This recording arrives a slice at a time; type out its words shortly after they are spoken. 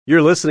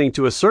You're listening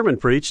to a sermon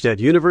preached at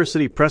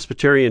University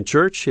Presbyterian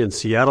Church in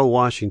Seattle,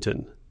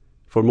 Washington.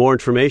 For more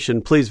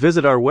information, please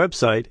visit our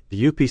website,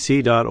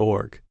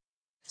 upc.org.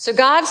 So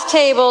God's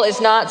table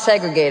is not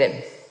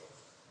segregated.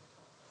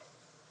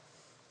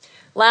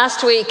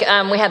 Last week,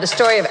 we had the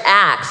story of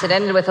Acts. It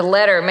ended with a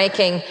letter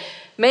making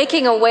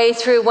a way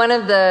through one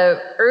of the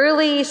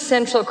early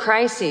central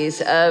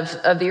crises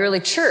of the early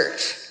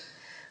church,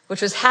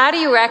 which was, how do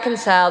you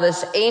reconcile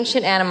this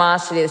ancient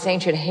animosity, this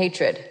ancient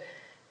hatred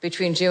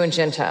between Jew and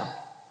Gentile?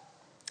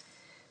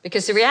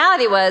 Because the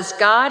reality was,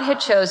 God had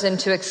chosen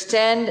to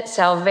extend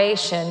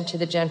salvation to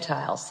the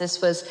Gentiles.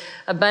 This was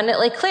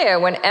abundantly clear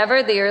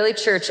whenever the early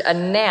church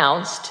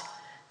announced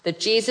that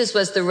Jesus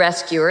was the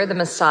rescuer, the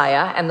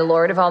Messiah, and the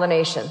Lord of all the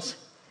nations.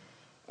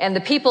 And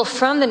the people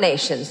from the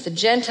nations, the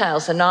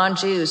Gentiles, the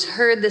non-Jews,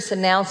 heard this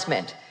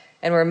announcement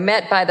and were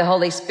met by the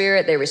Holy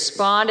Spirit. They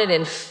responded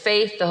in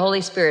faith. The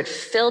Holy Spirit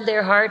filled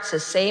their hearts, the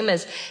same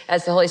as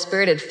the Holy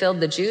Spirit had filled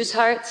the Jews'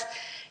 hearts.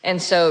 And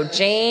so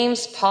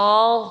James,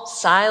 Paul,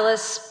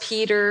 Silas,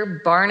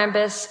 Peter,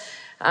 Barnabas,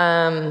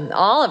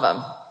 all of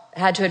them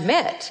had to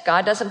admit,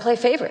 God doesn't play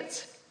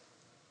favorites.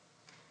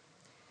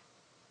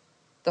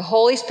 The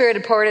Holy Spirit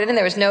had poured it in.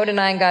 There was no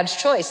denying God's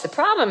choice. The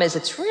problem is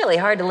it's really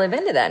hard to live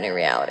into that new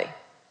reality.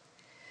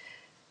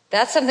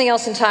 That's something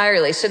else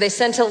entirely. So they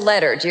sent a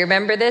letter. Do you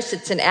remember this?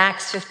 It's in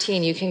Acts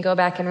 15. You can go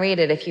back and read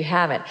it if you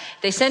haven't.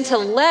 They sent a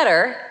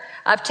letter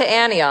up to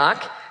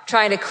Antioch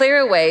trying to clear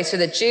a way so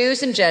that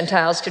Jews and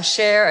Gentiles could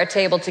share a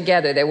table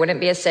together. There wouldn't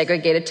be a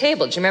segregated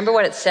table. Do you remember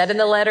what it said in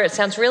the letter? It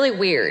sounds really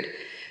weird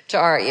to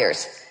our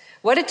ears.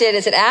 What it did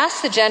is it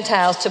asked the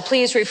Gentiles to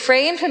please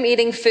refrain from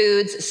eating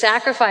foods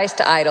sacrificed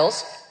to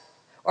idols,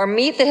 or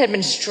meat that had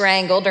been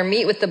strangled, or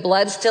meat with the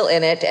blood still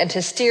in it, and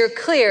to steer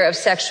clear of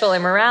sexual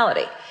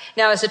immorality.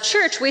 Now, as a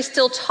church, we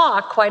still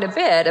talk quite a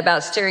bit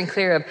about steering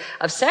clear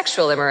of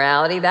sexual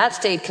immorality. That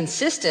stayed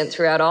consistent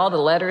throughout all the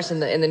letters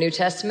in the New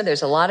Testament.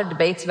 There's a lot of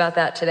debates about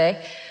that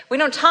today. We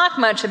don't talk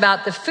much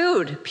about the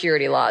food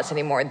purity laws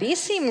anymore.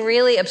 These seem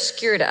really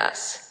obscure to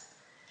us.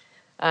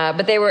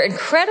 But they were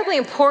incredibly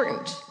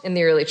important in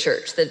the early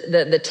church,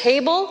 the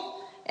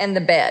table and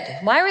the bed.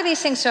 Why were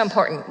these things so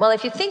important? Well,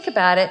 if you think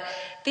about it,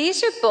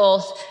 these are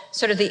both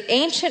sort of the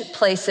ancient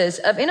places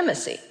of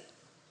intimacy.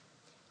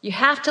 You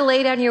have to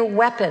lay down your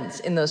weapons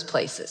in those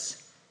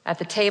places, at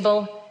the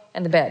table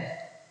and the bed.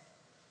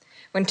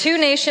 When two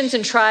nations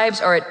and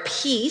tribes are at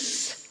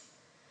peace,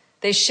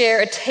 they share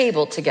a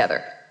table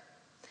together.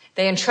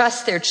 They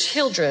entrust their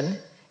children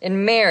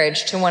in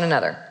marriage to one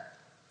another.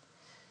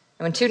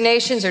 And when two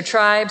nations or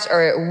tribes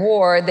are at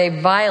war, they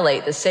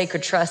violate the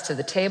sacred trust of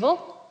the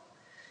table.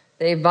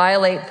 They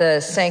violate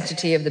the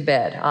sanctity of the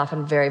bed,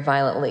 often very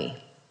violently.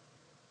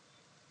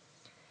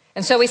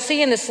 And so we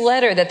see in this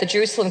letter that the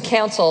Jerusalem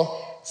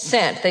Council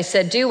sent. They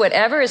said, do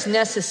whatever is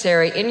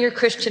necessary in your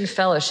Christian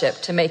fellowship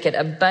to make it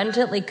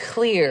abundantly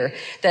clear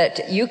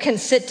that you can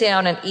sit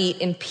down and eat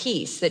in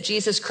peace, that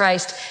Jesus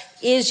Christ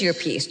is your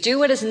peace. Do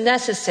what is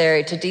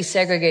necessary to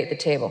desegregate the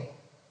table,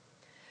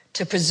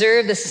 to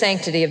preserve the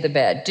sanctity of the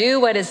bed.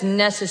 Do what is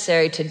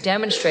necessary to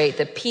demonstrate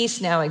that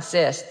peace now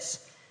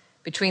exists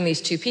between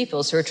these two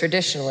peoples who are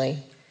traditionally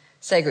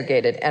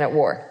segregated and at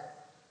war.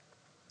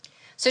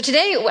 So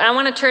today, I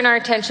want to turn our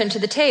attention to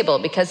the table,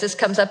 because this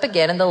comes up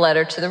again in the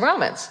letter to the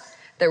Romans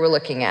that we're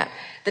looking at.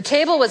 The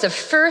table was of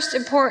first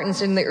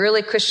importance in the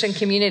early Christian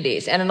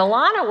communities, and in a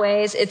lot of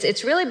ways,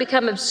 it's really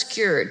become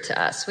obscured to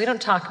us. We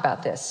don't talk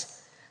about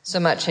this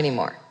so much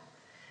anymore.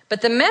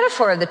 But the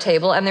metaphor of the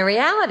table and the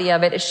reality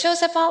of it, it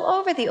shows up all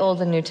over the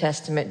Old and New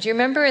Testament. Do you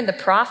remember in the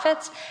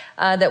prophets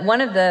that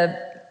one of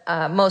the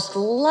most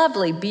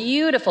lovely,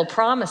 beautiful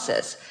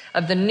promises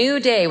of the new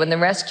day when the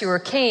rescuer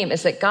came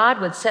is that God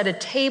would set a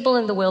table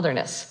in the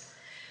wilderness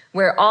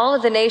where all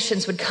of the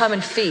nations would come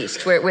and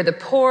feast, where the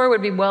poor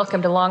would be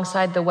welcomed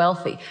alongside the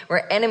wealthy,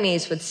 where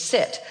enemies would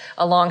sit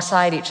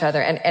alongside each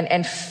other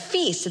and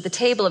feast at the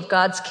table of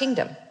God's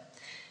kingdom.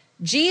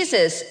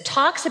 Jesus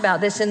talks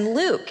about this in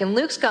Luke. In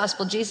Luke's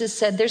gospel, Jesus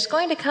said there's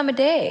going to come a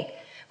day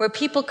where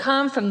people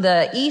come from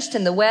the east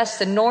and the west,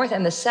 the north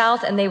and the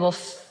south, and they will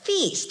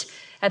feast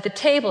at the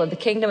table of the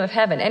kingdom of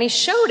heaven. And he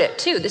showed it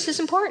too. This is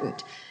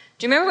important.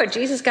 Do you remember what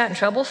Jesus got in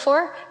trouble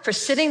for? For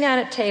sitting down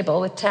at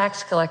table with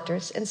tax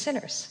collectors and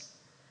sinners.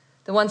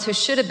 The ones who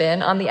should have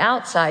been on the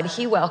outside,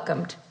 he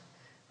welcomed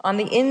on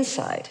the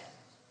inside.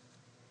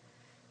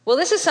 Well,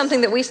 this is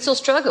something that we still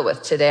struggle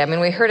with today. I mean,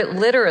 we heard it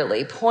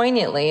literally,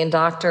 poignantly in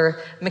Dr.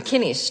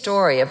 McKinney's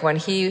story of when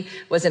he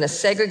was in a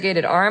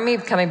segregated army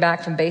coming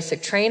back from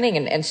basic training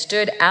and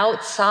stood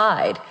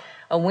outside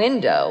a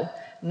window,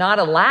 not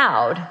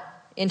allowed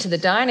into the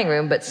dining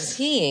room, but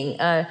seeing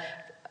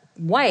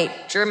white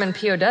German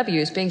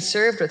POWs being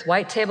served with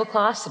white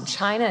tablecloths and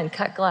china and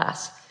cut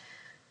glass,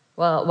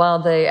 while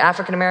the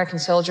African-American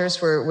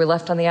soldiers were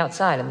left on the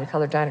outside in the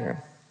colored dining room.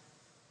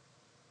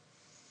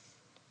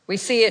 We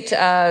see it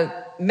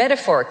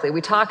metaphorically. We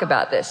talk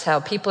about this,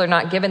 how people are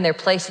not given their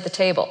place at the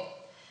table,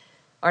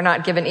 are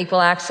not given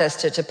equal access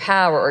to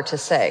power or to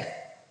say.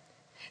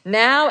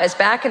 Now, as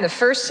back in the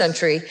first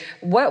century,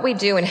 what we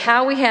do and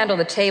how we handle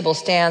the table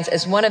stands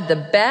as one of the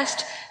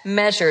best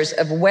measures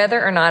of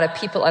whether or not a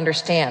people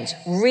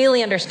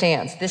really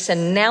understands this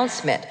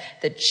announcement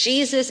that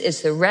Jesus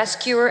is the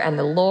rescuer and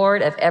the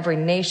Lord of every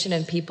nation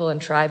and people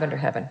and tribe under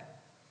heaven.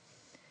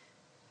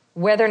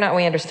 Whether or not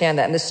we understand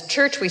that. In this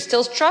church, we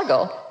still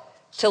struggle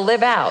to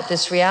live out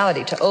this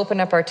reality, to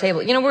open up our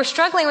table. You know, we're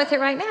struggling with it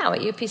right now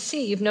at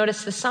UPC. You've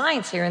noticed the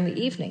signs here in the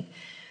evening,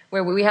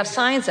 where we have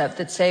signs up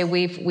that say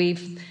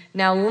we've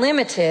now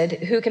limited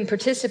who can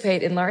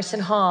participate in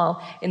Larson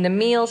Hall in the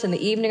meals in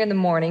the evening and the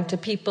morning to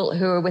people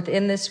who are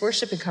within this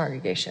worshiping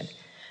congregation.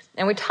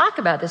 And we talk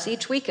about this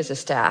each week as a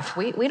staff.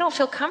 We don't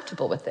feel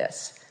comfortable with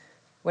this.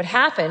 What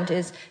happened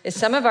is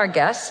some of our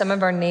guests, some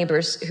of our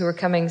neighbors who were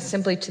coming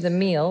simply to the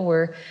meal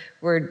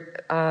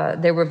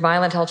there were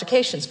violent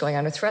altercations going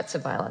on or threats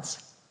of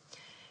violence.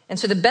 And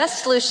so the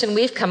best solution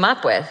we've come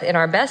up with in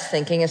our best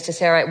thinking is to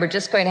say, all right, we're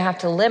just going to have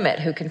to limit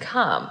who can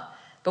come.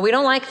 But we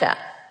don't like that.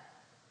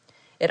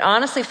 It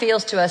honestly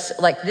feels to us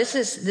like this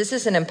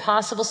is an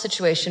impossible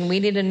situation. We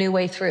need a new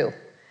way through.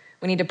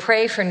 We need to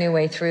pray for a new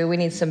way through. We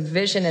need some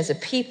vision as a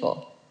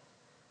people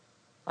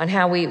on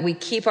how we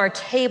keep our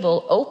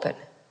table open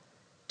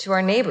to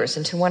our neighbors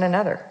and to one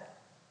another.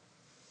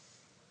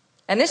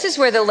 And this is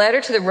where the letter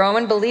to the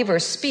Roman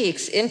believers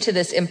speaks into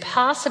this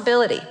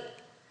impossibility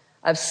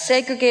of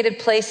segregated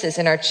places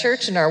in our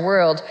church and our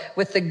world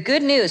with the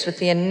good news, with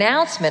the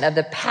announcement of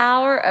the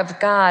power of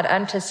God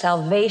unto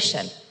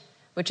salvation,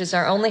 which is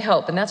our only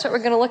hope. And that's what we're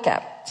going to look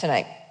at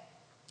tonight.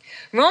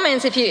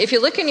 Romans, if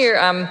you look in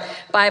your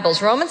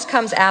Bibles, Romans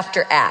comes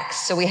after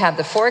Acts. So we have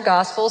the 4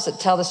 Gospels that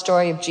tell the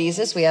story of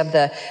Jesus. We have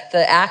the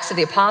Acts of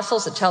the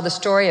Apostles that tell the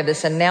story of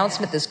this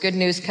announcement, this good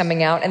news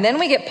coming out. And then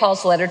we get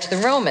Paul's letter to the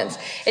Romans.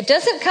 It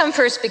doesn't come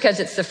first because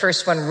it's the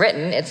first one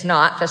written. It's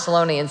not.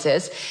 Thessalonians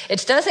is.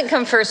 It doesn't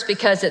come first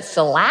because it's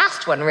the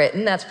last one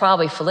written. That's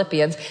probably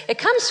Philippians. It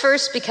comes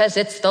first because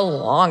it's the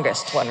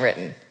longest one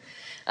written.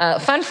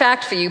 Fun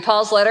fact for you,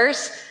 Paul's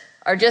letters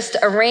are just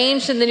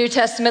arranged in the New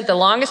Testament. The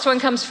longest one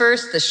comes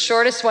first, the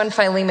shortest one,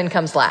 Philemon,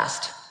 comes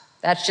last.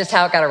 That's just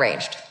how it got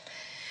arranged.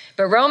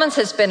 But Romans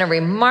has been a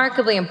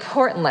remarkably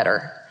important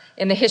letter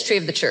in the history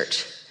of the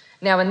church.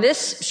 Now, in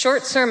this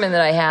short sermon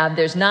that I have,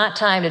 there's not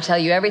time to tell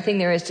you everything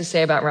there is to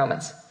say about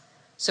Romans.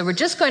 So we're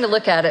just going to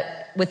look at it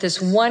with this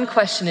one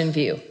question in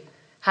view.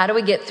 How do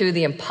we get through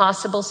the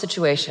impossible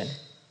situation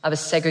of a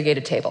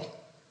segregated table?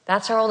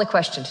 That's our only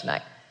question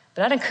tonight.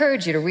 But I'd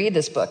encourage you to read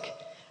this book.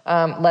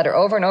 Letter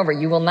over and over.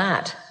 You will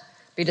not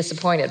be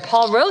disappointed.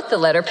 Paul wrote the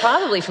letter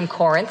probably from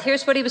Corinth.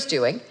 Here's what he was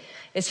doing,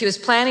 is he was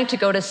planning to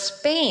go to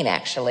Spain,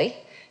 actually,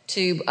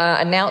 to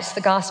announce the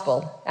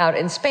gospel out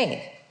in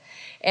Spain.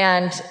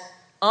 And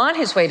on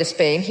his way to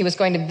Spain, he was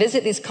going to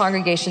visit these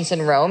congregations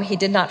in Rome. He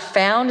did not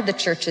found the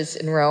churches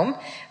in Rome,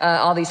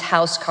 all these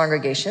house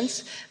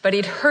congregations, but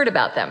he'd heard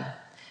about them.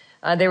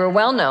 They were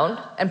well known,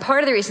 and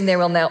part of the reason they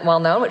were well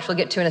known, which we'll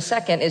get to in a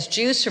second, is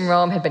Jews from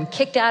Rome had been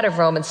kicked out of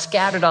Rome and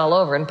scattered all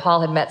over, and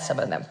Paul had met some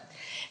of them.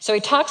 So he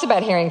talks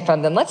about hearing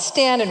from them. Let's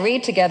stand and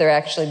read together,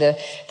 actually,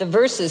 the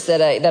verses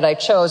that I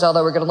chose,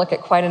 although we're going to look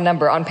at quite a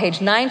number. On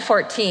page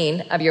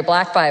 914 of your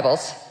black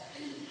Bibles,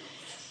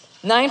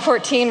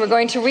 914, we're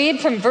going to read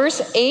from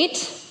verse 8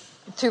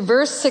 through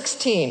verse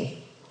 16.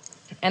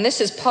 And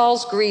this is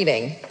Paul's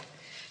greeting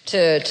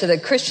to the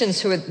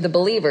Christians who are the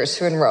believers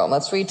who are in Rome.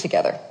 Let's read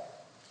together.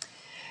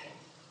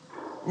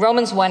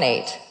 Romans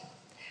 1:8.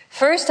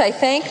 First, I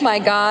thank my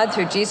God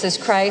through Jesus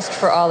Christ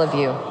for all of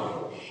you,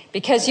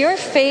 because your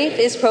faith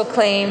is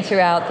proclaimed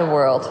throughout the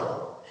world.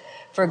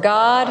 For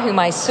God, whom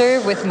I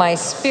serve with my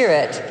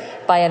spirit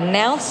by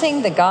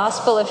announcing the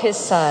gospel of his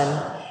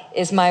Son,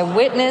 is my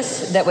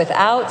witness that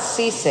without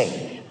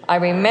ceasing I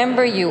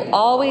remember you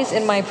always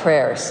in my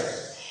prayers,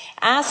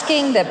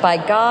 asking that by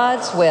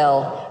God's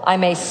will I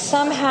may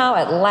somehow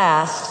at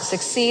last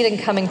succeed in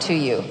coming to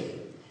you.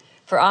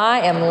 For I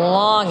am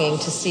longing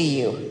to see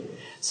you,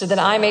 so that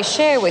I may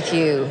share with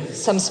you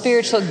some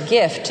spiritual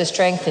gift to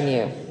strengthen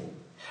you.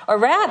 Or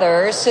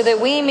rather, so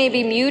that we may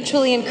be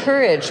mutually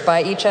encouraged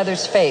by each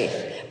other's faith,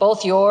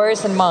 both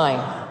yours and mine.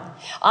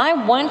 I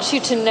want you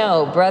to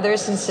know,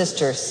 brothers and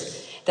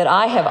sisters, that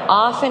I have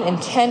often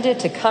intended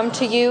to come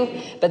to you,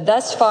 but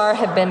thus far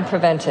have been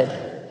prevented,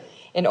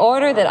 in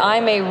order that I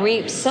may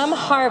reap some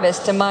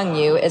harvest among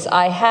you as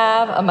I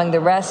have among the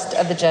rest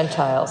of the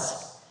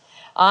Gentiles.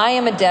 I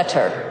am a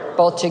debtor,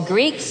 both to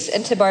Greeks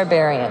and to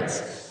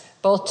barbarians,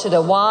 both to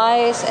the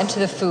wise and to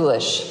the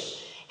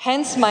foolish.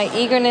 Hence my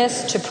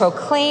eagerness to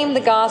proclaim the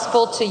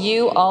gospel to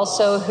you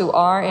also who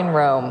are in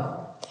Rome.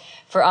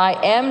 For I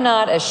am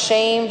not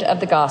ashamed of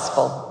the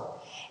gospel.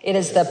 It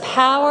is the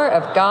power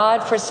of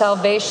God for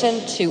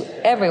salvation to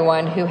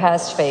everyone who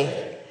has faith,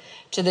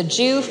 to the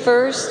Jew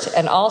first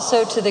and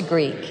also to the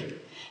Greek.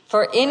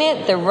 For in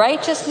it the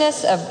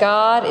righteousness of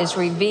God is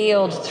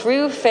revealed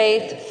through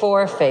faith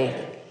for faith.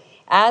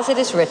 As it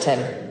is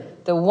written,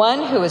 the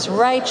one who is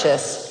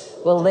righteous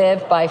will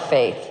live by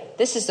faith.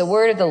 This is the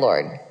word of the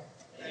Lord.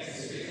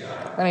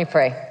 Let me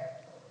pray.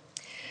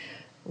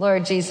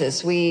 Lord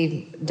Jesus,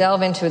 we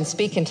delve into and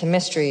speak into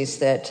mysteries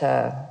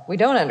that we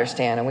don't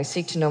understand and we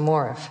seek to know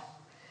more of.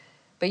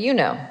 But you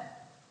know.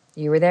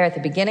 You were there at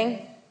the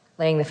beginning,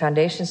 laying the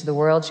foundations of the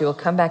world. You will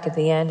come back at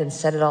the end and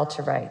set it all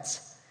to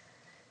rights.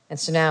 And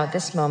so now, at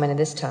this moment and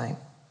this time,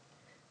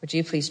 would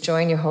you please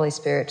join your Holy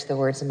Spirit to the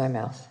words of my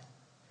mouth,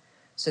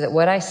 so that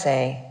what I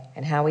say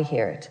and how we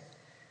hear it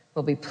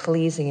will be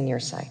pleasing in your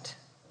sight.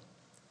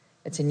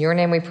 It's in your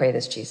name we pray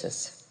this,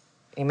 Jesus.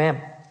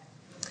 Amen.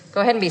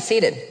 Go ahead and be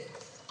seated.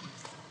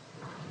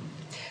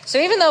 So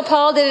even though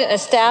Paul did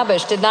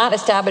not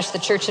establish the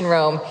church in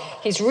Rome,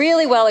 he's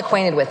really well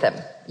acquainted with them.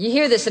 You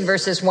hear this in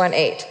verses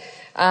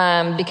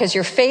 1-8, because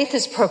your faith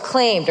is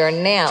proclaimed or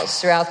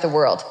announced throughout the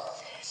world.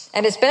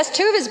 And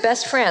two of his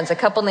best friends, a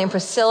couple named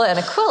Priscilla and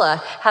Aquila,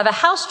 have a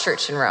house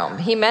church in Rome.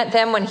 He met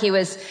them when he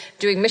was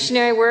doing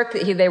missionary work.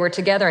 They were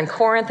together in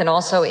Corinth and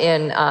also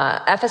in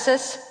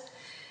Ephesus.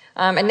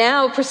 And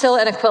now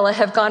Priscilla and Aquila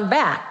have gone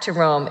back to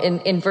Rome.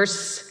 In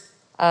verse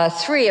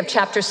 3 of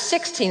chapter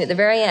 16, at the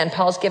very end,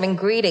 Paul's giving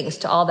greetings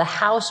to all the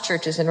house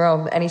churches in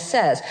Rome. And he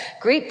says,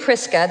 "Greet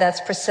Prisca,"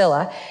 that's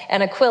Priscilla,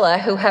 "and Aquila,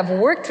 who have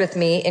worked with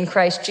me in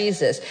Christ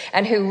Jesus,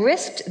 and who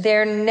risked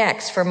their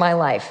necks for my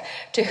life,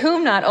 to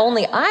whom not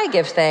only I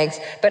give thanks,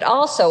 but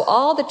also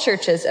all the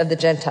churches of the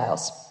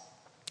Gentiles."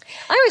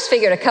 I always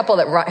figured a couple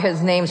that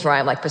whose names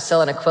rhyme, like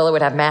Priscilla and Aquila,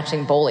 would have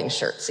matching bowling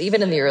shirts,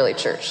 even in the early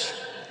church.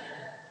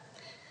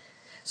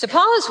 So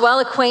Paul is well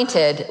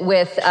acquainted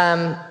with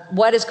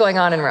what is going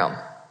on in Rome.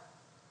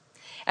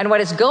 And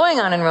what is going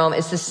on in Rome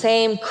is the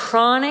same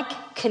chronic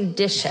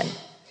condition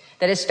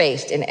that is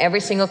faced in every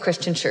single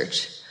Christian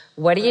church.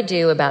 What do you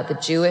do about the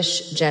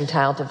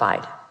Jewish-Gentile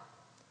divide?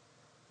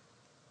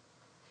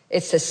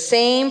 It's the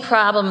same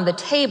problem of the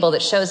table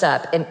that shows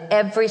up in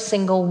every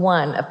single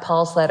one of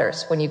Paul's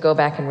letters when you go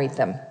back and read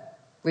them.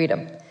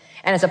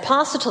 And as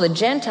apostle to the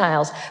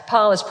Gentiles,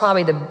 Paul is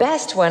probably the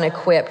best one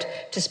equipped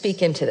to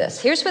speak into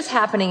this. Here's what's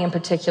happening in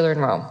particular in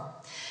Rome.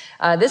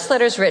 This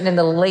letter is written in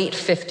the late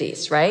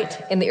 50s,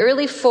 right? In the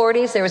early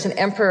 40s, there was an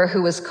emperor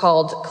who was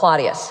called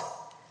Claudius.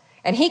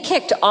 And he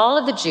kicked all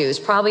of the Jews,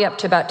 probably up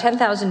to about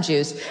 10,000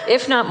 Jews,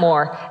 if not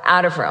more,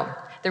 out of Rome.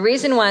 The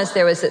reason was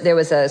there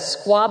was a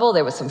squabble,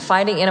 there was some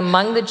fighting in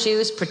among the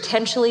Jews,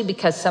 potentially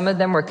because some of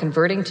them were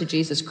converting to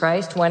Jesus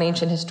Christ, one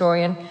ancient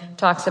historian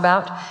talks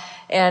about.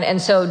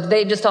 And so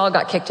they just all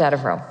got kicked out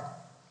of Rome.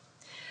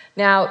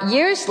 Now,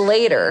 years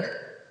later,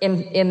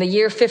 in the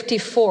year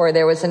 54,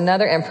 there was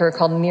another emperor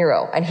called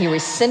Nero, and he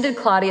rescinded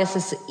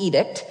Claudius's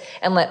edict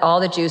and let all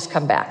the Jews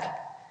come back.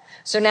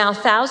 So now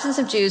thousands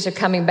of Jews are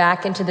coming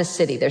back into the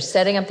city. They're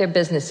setting up their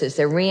businesses.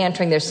 They're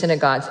re-entering their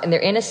synagogues, and they're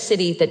in a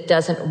city that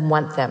doesn't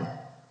want them.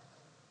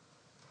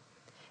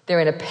 They're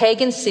in a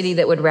pagan city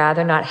that would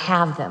rather not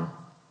have them.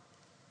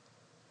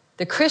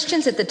 The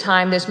Christians at the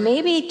time, there's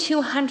maybe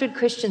 200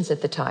 Christians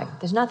at the time.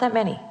 There's not that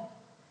many.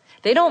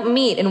 They don't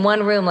meet in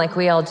one room like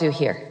we all do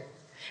here.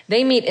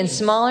 They meet in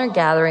smaller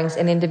gatherings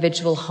in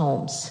individual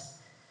homes.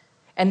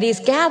 And these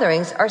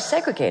gatherings are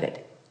segregated.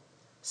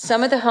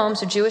 Some of the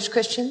homes are Jewish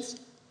Christians.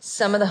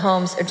 Some of the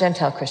homes are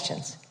Gentile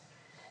Christians.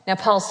 Now,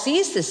 Paul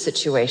sees this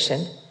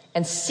situation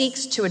and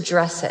seeks to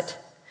address it.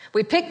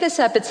 We pick this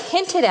up, it's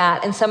hinted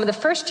at in some of the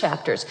first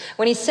chapters,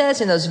 when he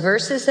says in those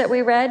verses that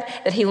we read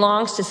that he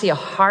longs to see a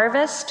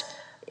harvest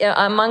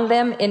among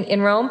them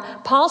in Rome.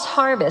 Paul's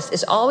harvest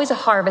is always a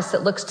harvest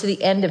that looks to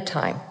the end of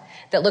time,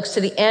 that looks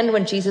to the end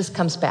when Jesus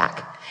comes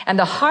back. And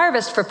the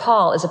harvest for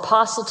Paul as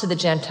apostle to the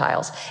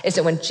Gentiles is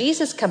that when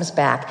Jesus comes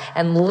back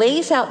and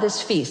lays out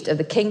this feast of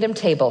the kingdom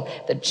table,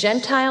 the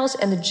Gentiles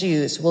and the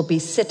Jews will be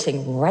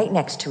sitting right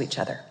next to each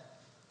other.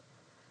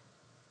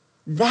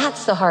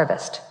 That's the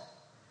harvest.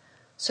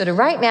 So to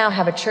right now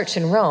have a church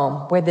in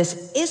Rome where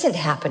this isn't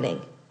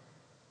happening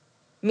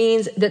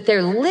means that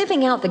they're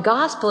living out the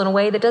gospel in a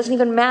way that doesn't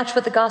even match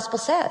what the gospel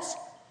says.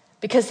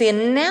 Because the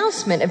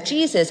announcement of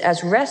Jesus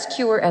as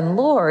rescuer and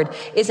Lord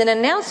is an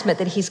announcement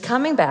that he's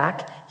coming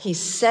back, he's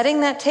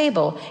setting that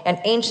table,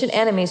 and ancient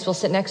enemies will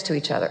sit next to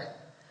each other.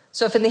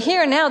 So if in the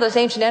here and now those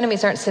ancient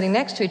enemies aren't sitting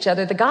next to each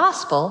other, the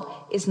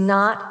gospel is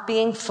not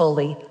being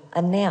fully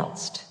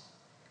announced.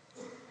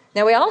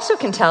 Now, we also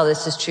can tell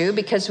this is true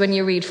because when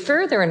you read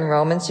further in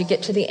Romans, you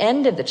get to the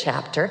end of the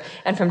chapter,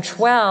 and from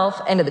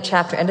 12, end of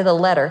the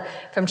letter,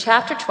 from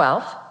chapter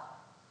 12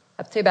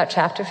 up to about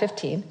chapter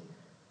 15,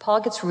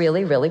 Paul gets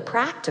really, really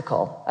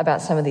practical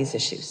about some of these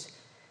issues.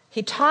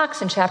 He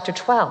talks in chapter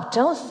 12,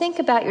 don't think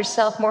about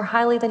yourself more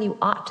highly than you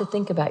ought to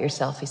think about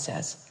yourself, he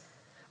says.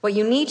 What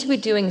you need to be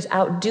doing is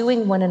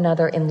outdoing one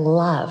another in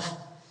love.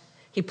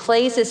 He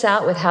plays this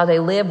out with how they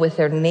live with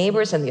their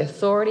neighbors and the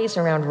authorities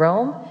around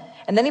Rome.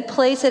 And then he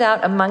plays it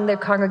out among their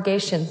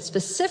congregation,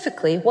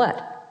 specifically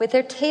what? With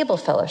their table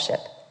fellowship.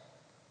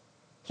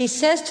 He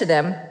says to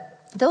them,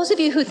 those of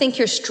you who think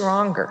you're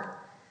stronger,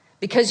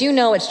 because you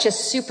know it's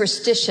just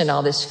superstition,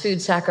 all this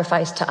food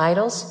sacrificed to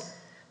idols,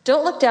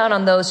 don't look down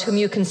on those whom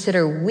you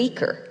consider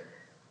weaker,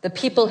 the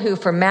people who,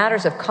 for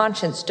matters of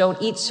conscience,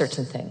 don't eat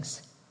certain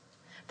things.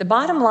 The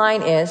bottom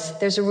line is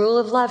there's a rule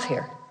of love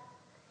here.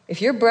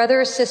 If your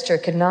brother or sister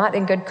cannot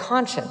in good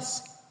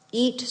conscience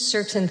eat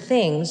certain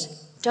things,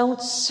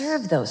 don't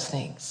serve those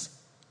things.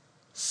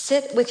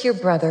 Sit with your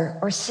brother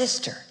or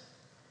sister.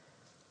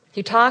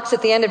 He talks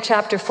at the end of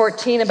chapter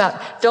 14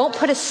 about don't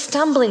put a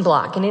stumbling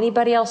block in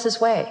anybody else's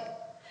way.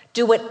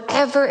 Do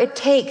whatever it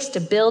takes to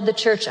build the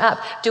church up.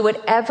 Do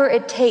whatever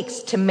it takes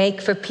to make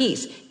for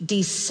peace.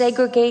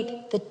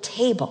 Desegregate the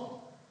table.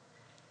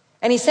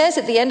 And he says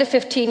at the end of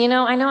 15,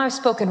 I know I've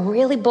spoken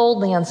really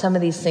boldly on some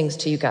of these things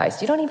to you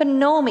guys. You don't even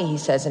know me, he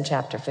says in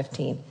chapter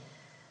 15.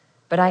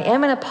 But I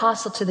am an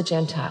apostle to the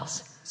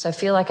Gentiles, so I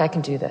feel like I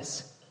can do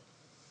this.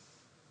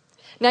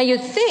 Now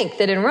you'd think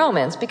that in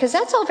Romans, because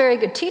that's all very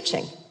good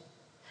teaching,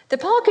 that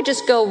Paul could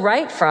just go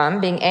right from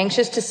being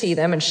anxious to see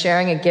them and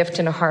sharing a gift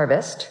and a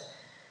harvest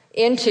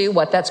into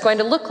what that's going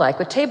to look like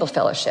with table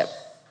fellowship.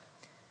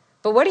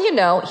 But what do you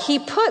know? He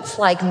puts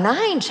like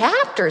 9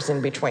 chapters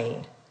in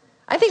between.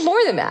 I think more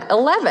than that,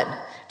 11,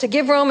 to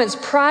give Romans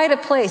pride a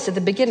place at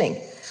the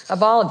beginning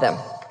of all of them.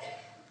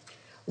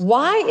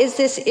 Why is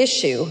this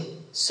issue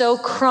so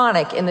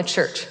chronic in the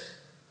church?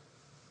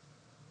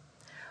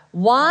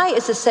 Why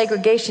is the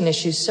segregation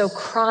issue so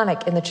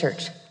chronic in the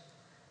church?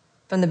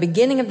 From the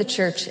beginning of the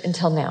church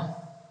until now.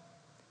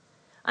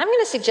 I'm going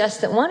to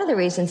suggest that one of the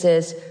reasons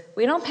is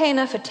we don't pay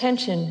enough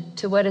attention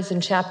to what is in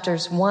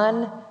chapters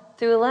 1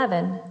 through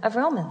 11 of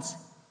Romans.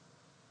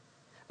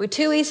 We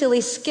too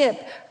easily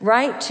skip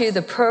right to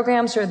the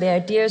programs or the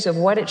ideas of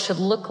what it should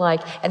look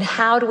like and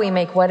how do we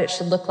make what it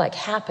should look like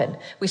happen.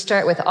 We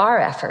start with our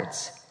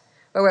efforts.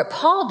 But what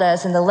Paul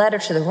does in the letter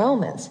to the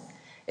Romans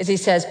is he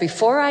says,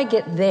 before I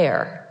get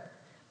there,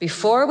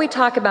 before we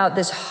talk about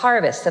this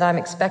harvest that I'm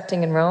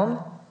expecting in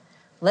Rome,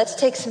 let's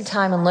take some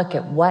time and look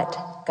at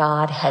what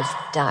God has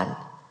done.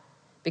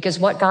 Because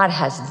what God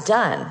has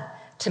done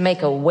to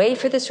make a way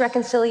for this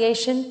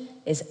reconciliation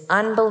is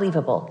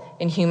unbelievable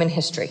in human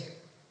history.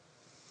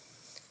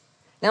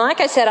 Now,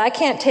 like I said, I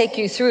can't take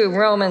you through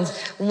Romans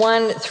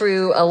 1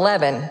 through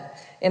 11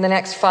 in the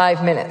next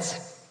 5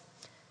 minutes.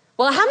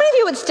 Well, how many of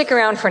you would stick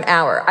around for an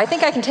hour? I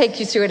think I can take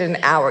you through it in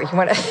an hour. You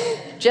want to?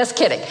 Just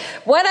kidding.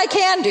 What I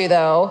can do,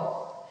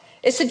 though,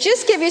 is to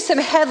just give you some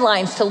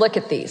headlines to look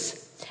at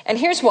these. And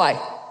here's why.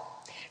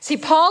 See,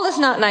 Paul is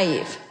not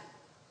naive.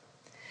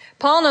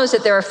 Paul knows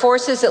that there are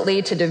forces that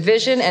lead to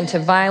division and to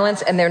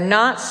violence, and they're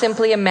not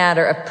simply a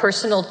matter of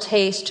personal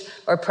taste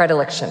or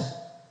predilection.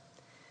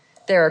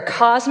 There are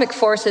cosmic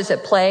forces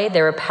at play.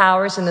 There are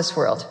powers in this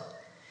world.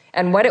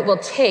 And what it will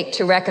take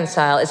to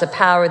reconcile is a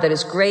power that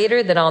is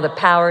greater than all the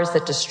powers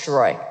that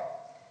destroy.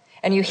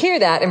 And you hear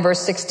that in verse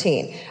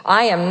 16.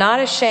 I am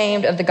not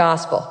ashamed of the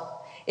gospel.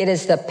 It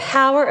is the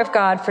power of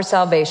God for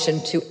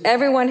salvation to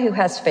everyone who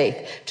has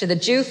faith, to the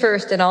Jew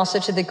first and also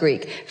to the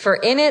Greek. For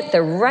in it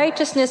the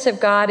righteousness of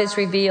God is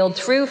revealed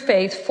through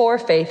faith for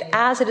faith,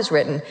 as it is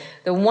written,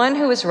 the one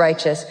who is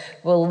righteous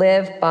will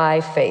live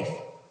by faith.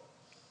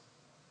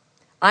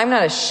 I'm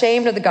not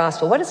ashamed of the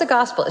gospel. What is the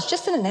gospel? It's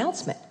just an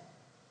announcement.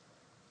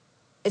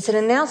 It's an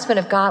announcement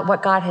of God,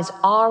 what God has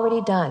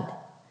already done.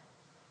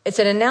 It's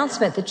an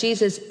announcement that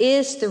Jesus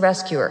is the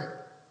rescuer.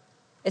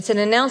 It's an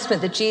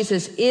announcement that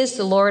Jesus is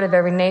the Lord of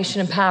every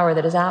nation and power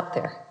that is out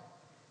there.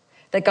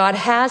 That God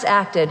has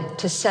acted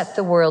to set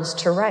the worlds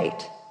to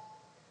right.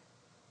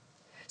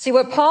 See,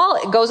 what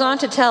Paul goes on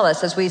to tell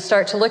us as we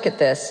start to look at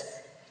this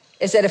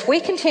is that if we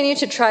continue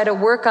to try to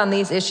work on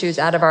these issues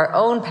out of our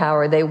own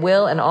power, they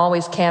will and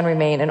always can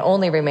remain and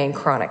only remain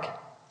chronic.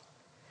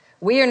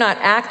 We are not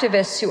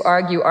activists who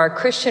argue our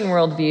Christian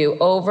worldview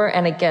over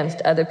and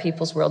against other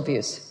people's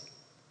worldviews,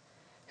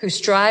 who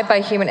strive by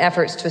human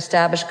efforts to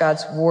establish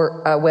God's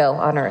will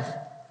on earth.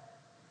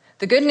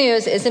 The good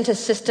news isn't a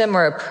system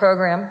or a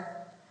program.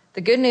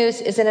 The good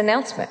news is an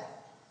announcement.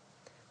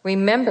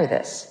 Remember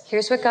this.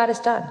 Here's what God has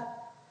done.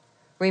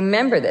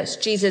 Remember this.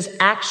 Jesus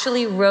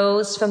actually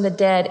rose from the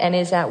dead and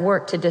is at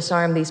work to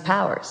disarm these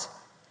powers.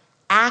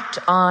 Act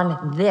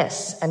on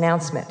this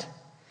announcement.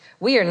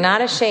 We are not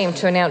ashamed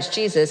to announce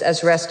Jesus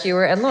as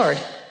rescuer and Lord,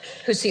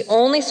 who's the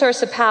only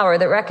source of power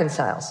that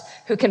reconciles,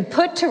 who can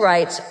put to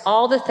rights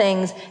all the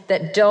things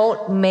that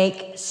don't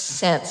make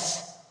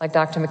sense, like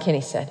Dr.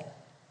 McKinney said.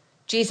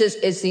 Jesus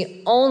is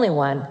the only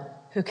one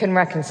who can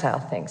reconcile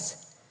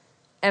things.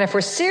 And if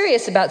we're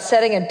serious about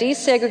setting a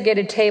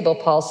desegregated table,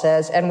 Paul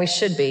says, and we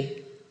should be,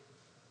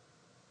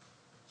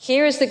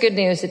 here is the good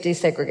news that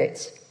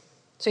desegregates.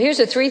 So here's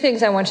the 3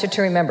 things I want you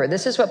to remember.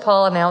 This is what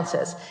Paul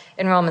announces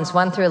in Romans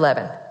 1 through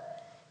 11.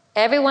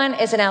 Everyone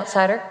is an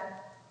outsider.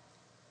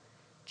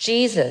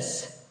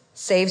 Jesus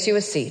saves you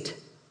a seat.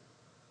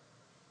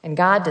 And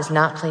God does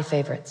not play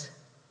favorites.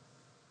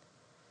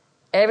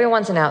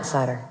 Everyone's an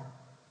outsider.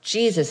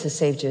 Jesus has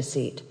saved you a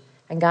seat.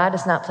 And God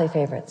does not play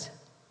favorites.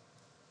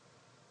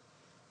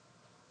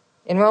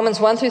 In Romans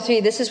 1 through 3,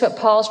 this is what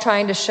Paul's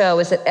trying to show,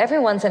 is that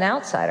everyone's an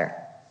outsider.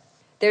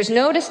 There's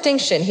no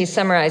distinction, he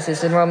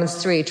summarizes in Romans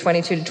 3,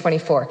 22 to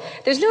 24.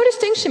 There's no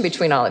distinction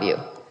between all of you.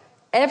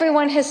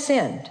 Everyone has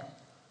sinned.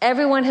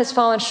 Everyone has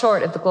fallen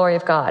short of the glory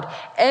of God.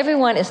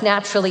 Everyone is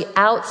naturally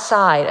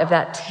outside of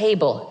that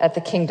table at the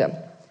kingdom.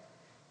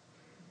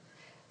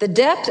 The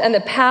depth and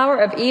the power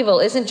of evil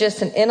isn't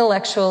just an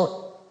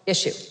intellectual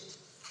issue.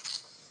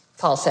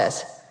 Paul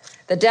says.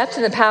 The depth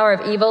and the power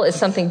of evil is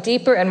something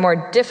deeper and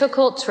more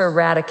difficult to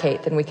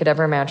eradicate than we could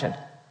ever imagine.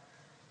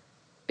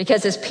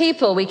 Because as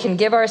people, we can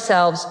give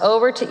ourselves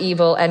over to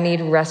evil and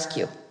need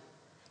rescue.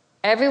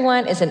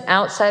 Everyone is an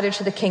outsider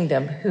to the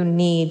kingdom who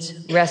needs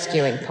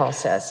rescuing, Paul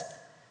says.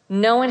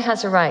 No one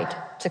has a right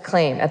to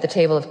claim at the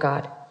table of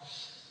God.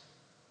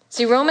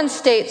 See, Romans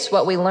states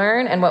what we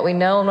learn and what we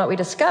know and what we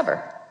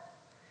discover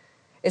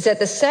is that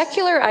the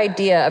secular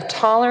idea of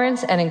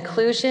tolerance and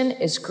inclusion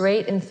is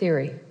great in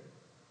theory.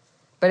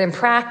 But in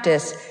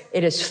practice,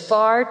 it is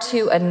far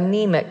too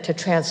anemic to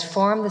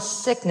transform the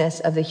sickness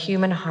of the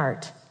human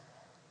heart.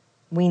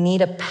 We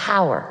need a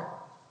power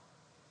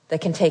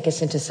that can take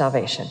us into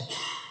salvation.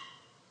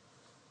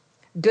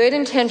 Good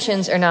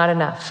intentions are not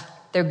enough.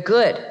 They're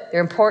good.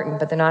 They're important,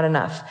 but they're not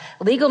enough.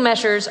 Legal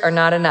measures are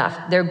not enough.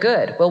 They're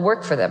good. We'll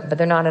work for them, but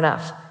they're not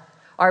enough.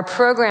 Our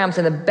programs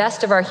and the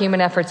best of our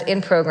human efforts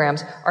in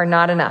programs are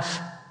not enough.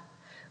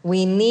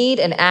 We need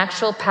an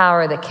actual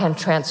power that can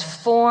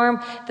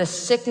transform the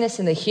sickness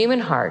in the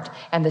human heart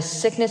and the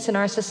sickness in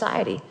our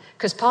society.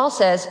 Because Paul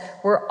says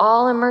we're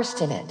all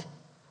immersed in it.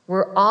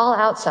 We're all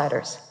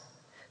outsiders.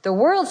 The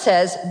world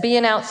says be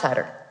an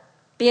outsider.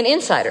 Be an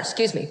insider.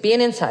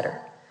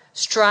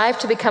 Strive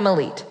to become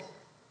elite.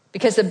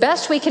 Because the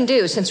best we can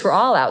do, since we're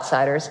all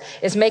outsiders,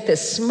 is make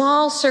this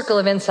small circle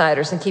of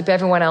insiders and keep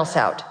everyone else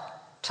out.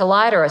 To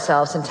lie to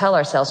ourselves and tell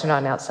ourselves we're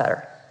not an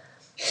outsider.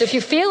 So if you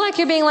feel like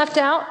you're being left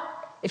out,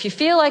 if you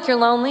feel like you're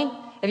lonely,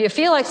 if you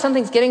feel like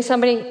somebody's getting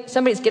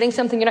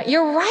something you're not,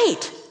 you're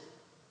right.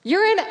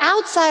 You're an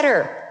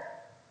outsider.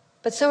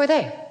 But so are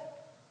they.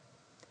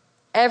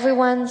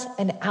 Everyone's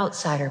an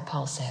outsider,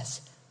 Paul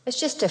says. It's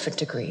just different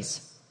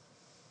degrees.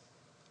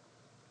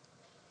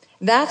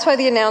 That's why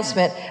the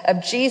announcement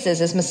of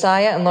Jesus as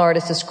Messiah and Lord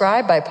is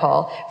described by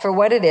Paul for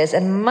what it is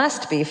and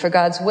must be for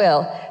God's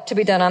will to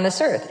be done on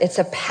this earth. It's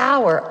a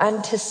power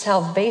unto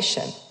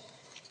salvation.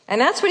 And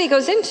that's what he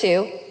goes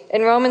into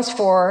in Romans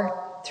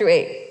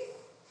 4-8.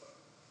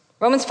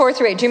 Romans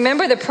 4-8. Do you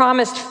remember the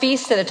promised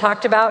feast that it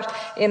talked about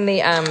in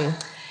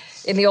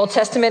the Old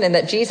Testament and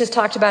that Jesus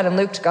talked about in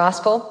Luke's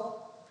gospel?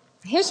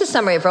 Here's the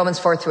summary of Romans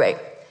 4-8.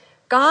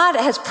 God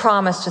has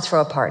promised to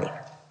throw a party.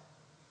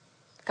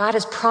 God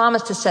has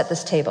promised to set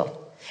this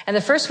table. And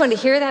the first one to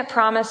hear that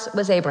promise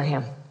was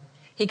Abraham.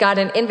 He got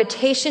an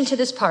invitation to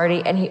this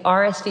party and he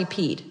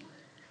RSVP'd.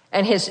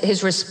 And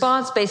his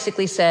response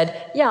basically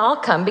said, yeah, I'll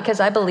come because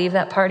I believe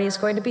that party is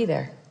going to be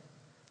there.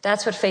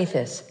 That's what faith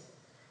is.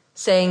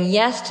 Saying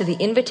yes to the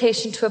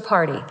invitation to a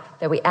party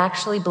that we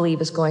actually believe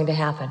is going to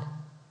happen.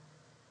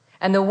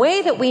 And the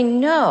way that we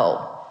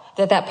know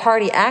that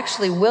party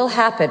actually will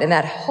happen and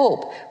that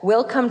hope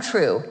will come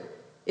true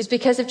is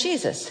because of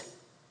Jesus.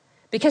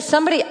 Because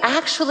somebody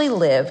actually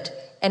lived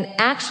and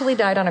actually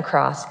died on a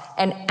cross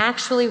and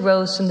actually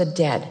rose from the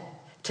dead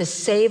to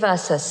save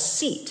us a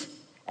seat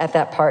at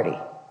that party.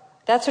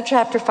 That's what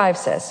chapter 5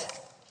 says.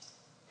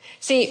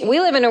 See, we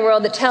live in a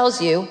world that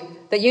tells you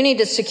that you need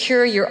to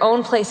secure your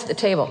own place at the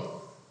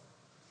table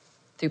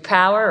through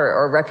power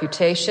or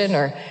reputation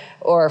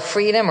or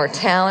freedom or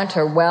talent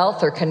or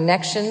wealth or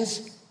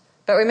connections.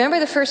 But remember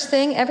the first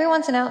thing,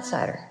 everyone's an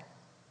outsider.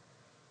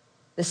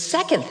 The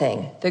second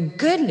thing, the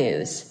good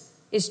news,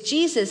 is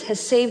Jesus has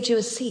saved you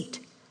a seat.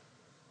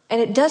 And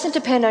it doesn't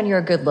depend on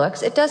your good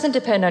looks. It doesn't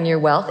depend on your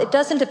wealth. It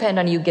doesn't depend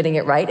on you getting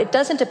it right. It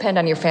doesn't depend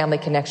on your family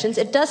connections.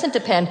 It doesn't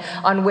depend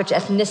on which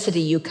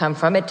ethnicity you come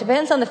from. It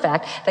depends on the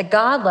fact that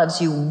God loves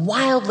you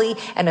wildly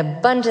and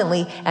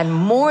abundantly and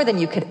more than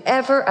you could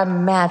ever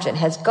imagine,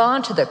 has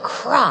gone to the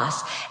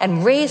cross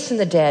and raised from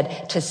the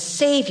dead to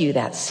save you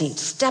that seat.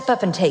 Step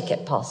up and take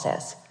it, Paul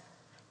says.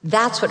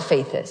 That's what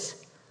faith is.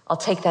 I'll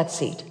take that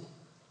seat.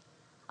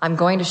 I'm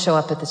going to show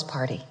up at this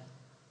party.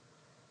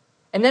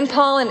 And then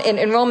Paul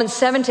in Romans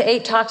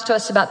 7-8 talks to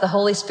us about the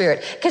Holy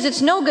Spirit. Because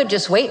it's no good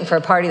just waiting for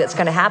a party that's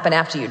going to happen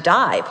after you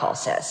die, Paul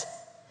says.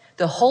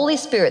 The Holy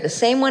Spirit, the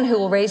same one who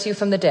will raise you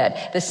from the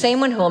dead, the same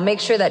one who will make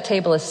sure that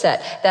table is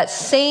set, that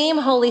same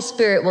Holy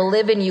Spirit will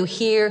live in you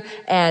here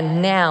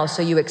and now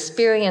so you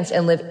experience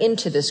and live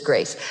into this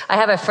grace. I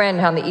have a friend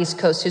on the East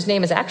Coast whose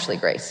name is actually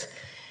Grace.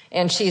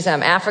 And she's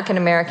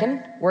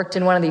African-American, worked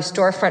in one of these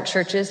storefront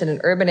churches in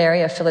an urban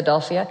area of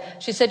Philadelphia.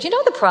 She said, you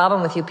know the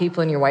problem with you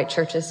people in your white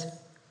churches?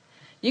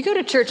 You go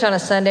to church on a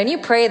Sunday and you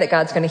pray that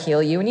God's going to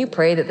heal you and you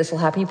pray that this will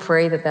happen. You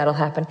pray that that'll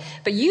happen.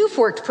 But you've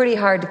worked pretty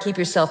hard to keep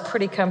yourself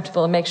pretty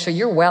comfortable and make sure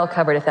you're well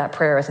covered if that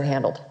prayer isn't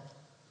handled.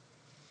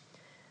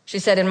 She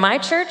said, in my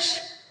church,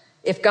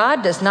 if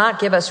God does not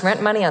give us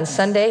rent money on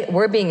Sunday,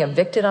 we're being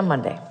evicted on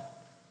Monday.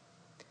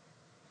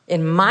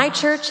 In my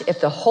church, if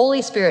the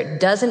Holy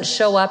Spirit doesn't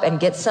show up and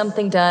get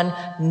something done,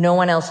 no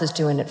one else is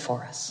doing it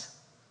for us.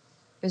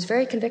 It was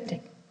very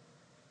convicting.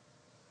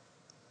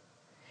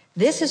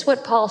 This is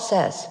what Paul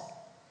says.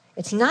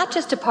 It's not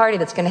just a party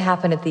that's going to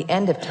happen at the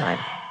end of time.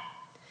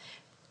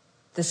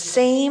 The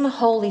same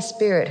Holy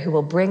Spirit who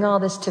will bring all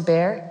this to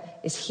bear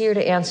is here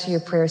to answer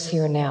your prayers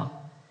here and now,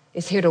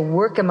 is here to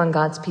work among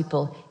God's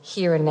people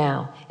here and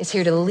now, is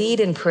here to lead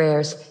in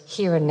prayers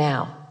here and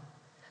now.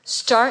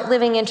 Start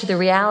living into the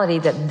reality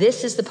that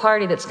this is the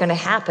party that's going to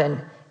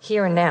happen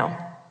here and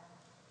now.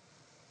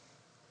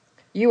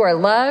 You are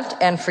loved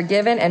and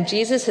forgiven, and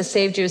Jesus has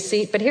saved you a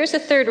seat. But here's the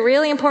third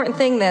really important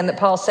thing then that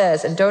Paul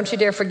says, and don't you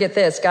dare forget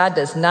this: God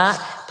does not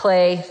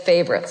play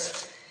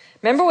favorites.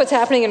 Remember what's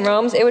happening in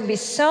Rome? It would be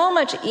so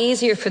much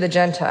easier for the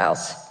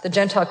Gentiles, the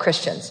Gentile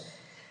Christians,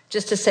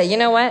 just to say, you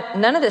know what?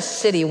 None of this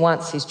city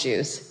wants these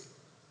Jews.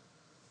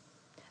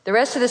 The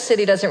rest of the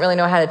city doesn't really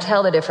know how to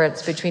tell the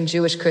difference between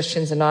Jewish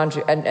Christians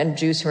and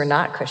Jews who are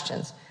not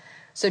Christians.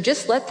 So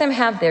just let them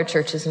have their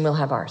churches and we'll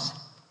have ours.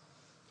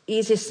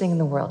 Easiest thing in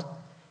the world.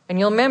 And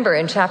you'll remember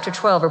in chapter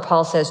 12 where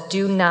Paul says,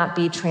 do not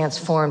be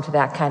transformed to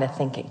that kind of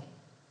thinking.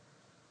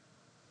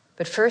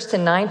 But first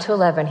in 9 to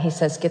 11, he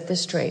says, get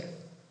this straight.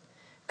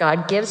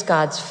 God gives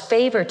God's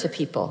favor to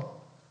people,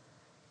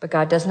 but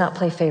God does not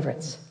play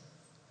favorites.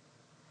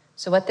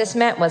 So what this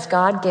meant was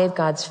God gave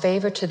God's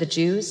favor to the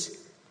Jews,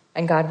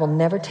 and God will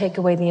never take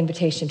away the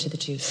invitation to the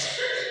Jews.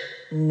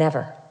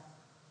 Never.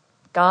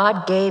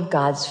 God gave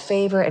God's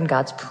favor and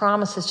God's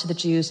promises to the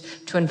Jews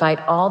to invite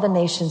all the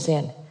nations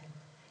in.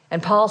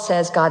 And Paul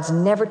says God's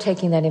never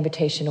taking that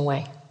invitation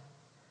away.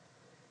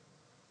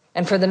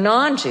 And for the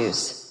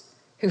non-Jews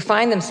who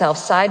find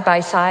themselves side by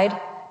side,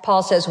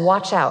 Paul says,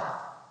 watch out.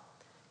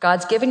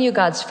 God's given you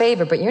God's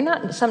favor, but you're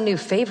not some new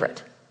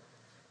favorite.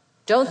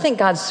 Don't think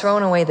God's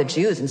thrown away the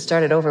Jews and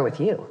started over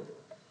with you.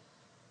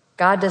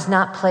 God does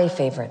not play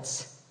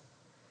favorites.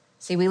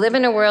 See, we live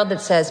in a world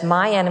that says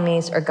my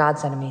enemies are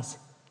God's enemies.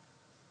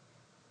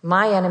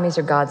 My enemies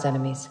are God's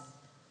enemies.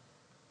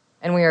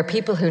 And we are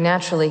people who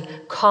naturally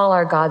call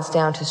our gods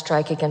down to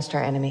strike against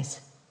our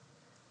enemies.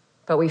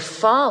 But we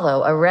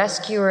follow a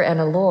rescuer and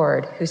a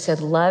Lord who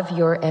said, love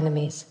your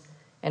enemies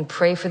and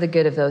pray for the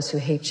good of those who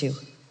hate you.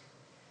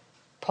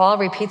 Paul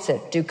repeats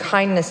it, do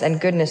kindness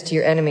and goodness to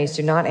your enemies.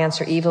 Do not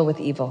answer evil with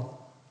evil.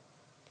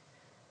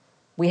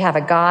 We have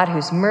a God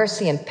whose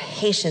mercy and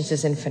patience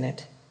is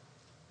infinite.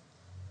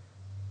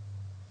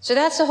 So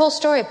that's the whole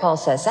story, Paul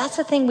says. That's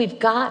the thing we've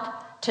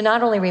got to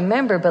not only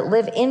remember, but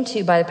live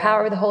into by the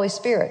power of the Holy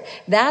Spirit.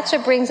 That's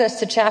what brings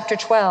us to chapter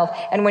 12.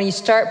 And when you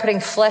start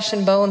putting flesh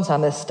and bones on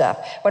this stuff,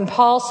 when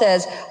Paul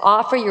says,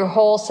 offer your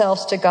whole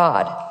selves to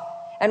God.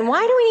 And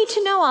why do we need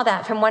to know all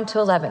that from 1 to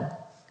 11?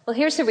 Well,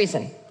 here's the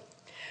reason.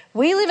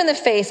 We live in the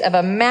face of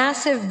a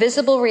massive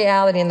visible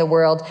reality in the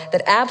world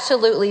that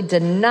absolutely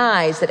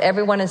denies that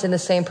everyone is in the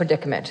same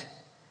predicament,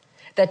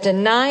 that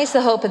denies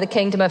the hope of the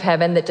kingdom of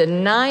heaven, that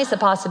denies the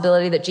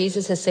possibility that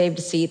Jesus has saved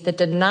a seat, that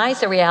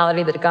denies the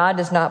reality that God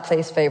does not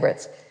place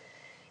favorites.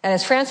 And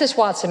as Francis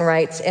Watson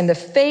writes, in the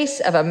face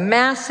of a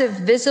massive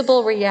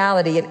visible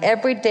reality in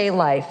everyday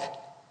life,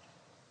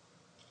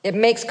 it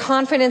makes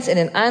confidence in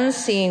an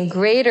unseen,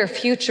 greater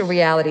future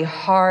reality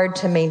hard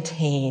to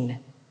maintain.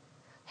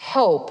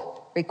 Hope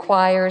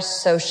requires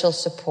social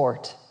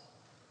support.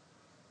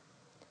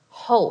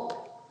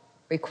 Hope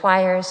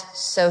requires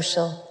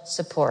social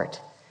support.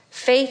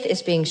 Faith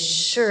is being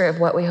sure of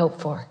what we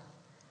hope for.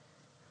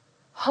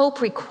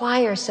 Hope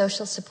requires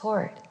social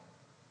support.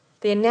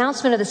 The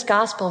announcement of this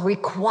gospel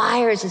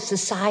requires a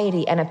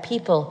society and a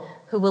people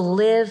who will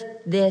live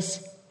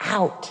this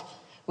out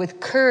with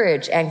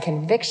courage and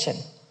conviction,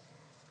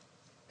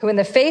 who in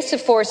the face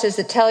of forces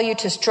that tell you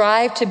to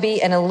strive to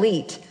be an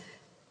elite,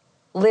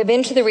 live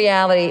into the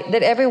reality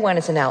that everyone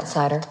is an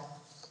outsider,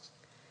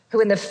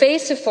 who in the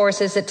face of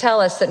forces that tell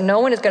us that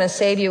no one is going to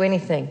save you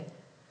anything,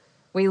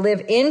 we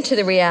live into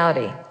the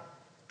reality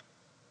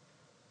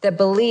that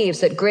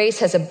believes that grace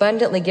has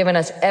abundantly given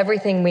us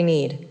everything we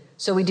need,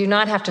 so we do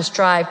not have to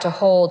strive to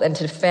hold and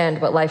to defend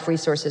what life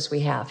resources we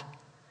have.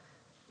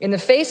 In the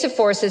face of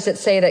forces that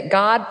say that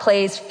God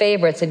plays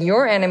favorites and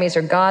your enemies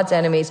are God's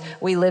enemies,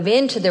 we live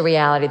into the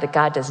reality that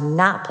God does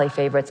not play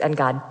favorites and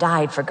God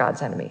died for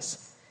God's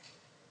enemies.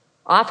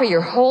 Offer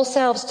your whole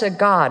selves to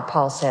God,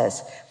 Paul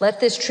says. Let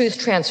this truth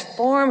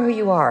transform who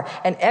you are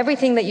and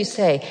everything that you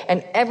say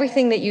and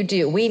everything that you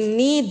do. We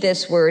need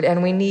this word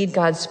and we need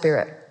God's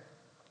Spirit.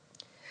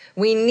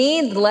 We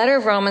need the letter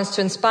of Romans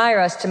to inspire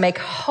us to make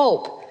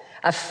hope,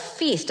 a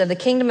feast of the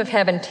kingdom of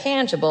heaven,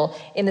 tangible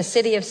in the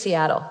city of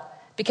Seattle.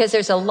 Because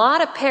there's a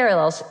lot of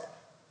parallels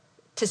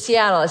to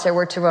Seattle as there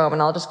were to Rome.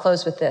 And I'll just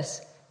close with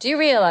this. Do you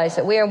realize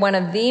that we are one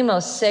of the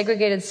most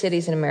segregated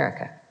cities in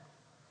America?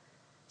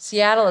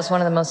 Seattle is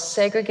one of the most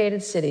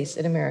segregated cities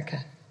in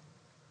America.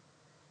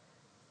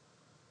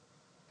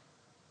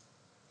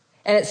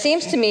 And it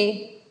seems to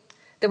me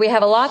that we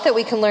have a lot that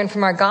we can learn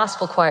from our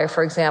gospel choir,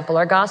 for example.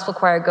 Our gospel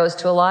choir goes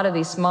to a lot of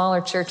these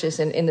smaller churches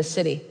in the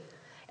city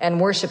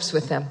and worships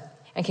with them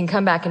and can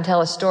come back and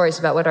tell us stories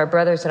about what our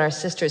brothers and our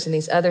sisters in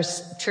these other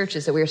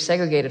churches that we are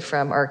segregated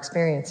from are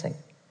experiencing.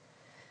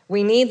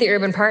 We need the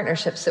urban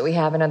partnerships that we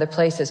have in other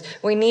places.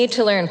 We need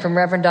to learn from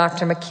Reverend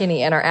Dr.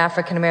 McKinney and our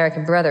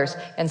African-American brothers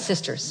and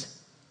sisters.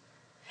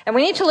 And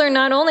we need to learn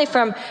not only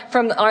from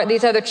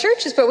these other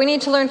churches, but we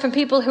need to learn from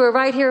people who are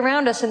right here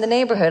around us in the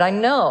neighborhood. I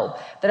know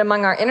that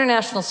among our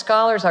international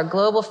scholars, our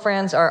global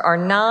friends, our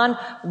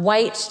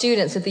non-white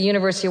students at the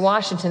University of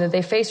Washington, that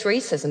they face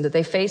racism, that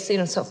they face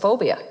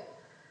xenophobia.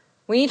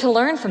 We need to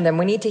learn from them.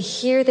 We need to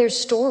hear their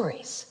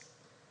stories.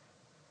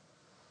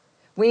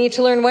 We need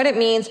to learn what it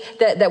means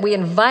that we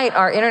invite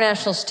our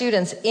international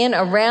students in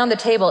around the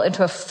table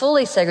into a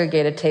fully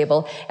segregated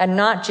table and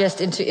not just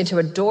into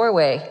a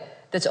doorway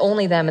that's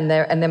only them and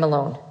them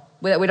alone,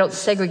 that we don't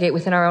segregate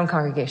within our own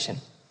congregation.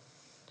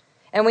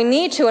 And we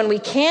need to, and we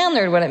can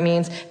learn what it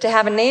means to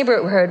have a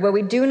neighborhood where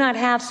we do not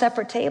have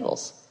separate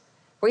tables,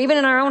 where even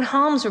in our own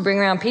homes we bring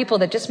around people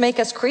that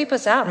just creep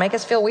us out, make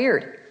us feel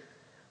weird.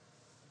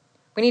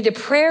 We need to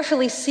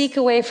prayerfully seek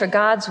a way for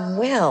God's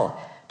will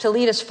to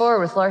lead us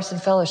forward with Larson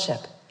Fellowship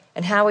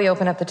and how we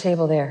open up the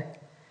table there,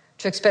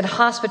 to extend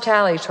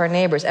hospitality to our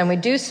neighbors. And we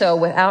do so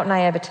without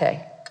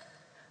naivete,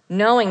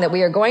 knowing that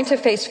we are going to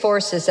face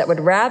forces that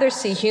would rather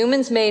see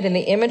humans made in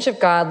the image of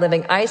God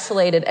living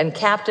isolated and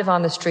captive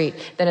on the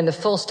street than in the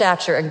full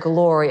stature and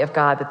glory of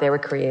God that they were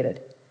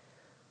created.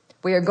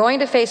 We are going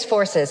to face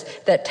forces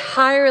that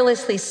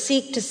tirelessly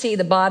seek to see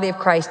the body of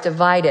Christ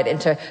divided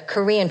into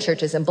Korean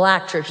churches and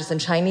black churches and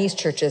Chinese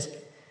churches,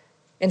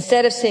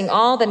 instead of seeing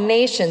all the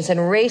nations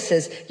and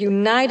races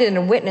united in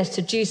a witness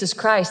to Jesus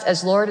Christ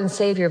as Lord and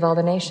Savior of all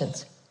the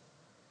nations.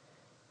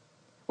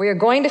 We are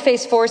going to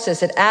face forces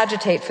that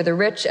agitate for the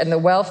rich and the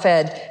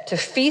well-fed to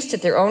feast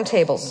at their own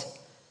tables,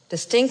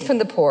 distinct from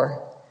the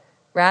poor,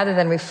 rather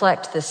than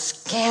reflect the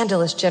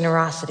scandalous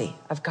generosity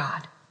of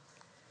God.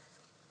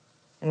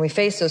 And we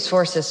face those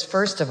forces,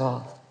 first of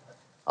all,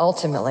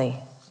 ultimately,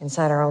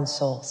 inside our own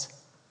souls.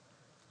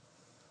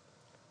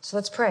 So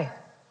let's pray.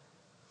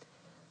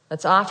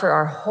 Let's offer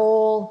our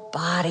whole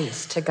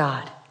bodies to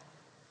God,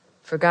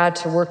 for God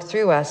to work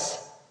through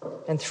us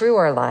and through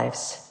our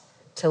lives,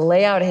 to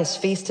lay out his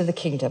feast of the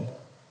kingdom,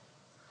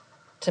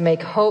 to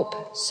make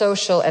hope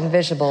social and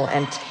visible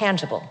and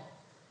tangible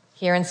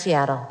here in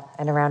Seattle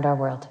and around our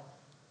world.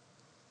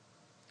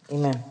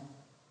 Amen.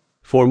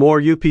 For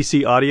more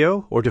UPC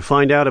audio or to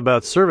find out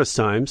about service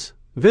times,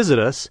 visit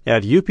us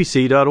at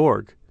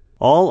upc.org.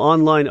 All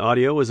online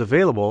audio is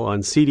available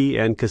on CD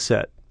and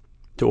cassette.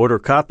 To order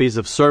copies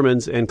of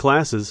sermons and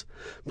classes,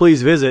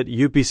 please visit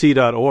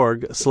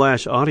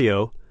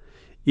upc.org/audio,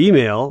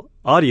 email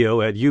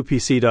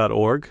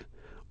audio@upc.org,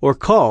 or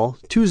call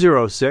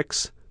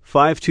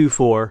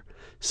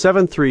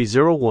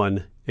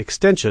 206-524-7301,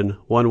 extension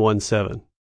 117.